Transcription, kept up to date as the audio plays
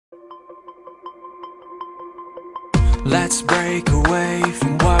Let's break away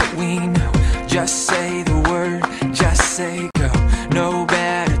from what we know. Just say the word, just say go. No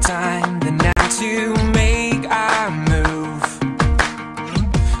better time than now to make our move.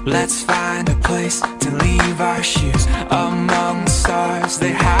 Let's find a place to leave our shoes among the stars.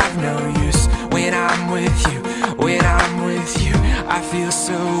 They have no use when I'm with you, when I'm with you. I feel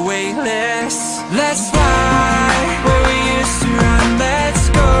so weightless. Let's fly where we used to run. Let's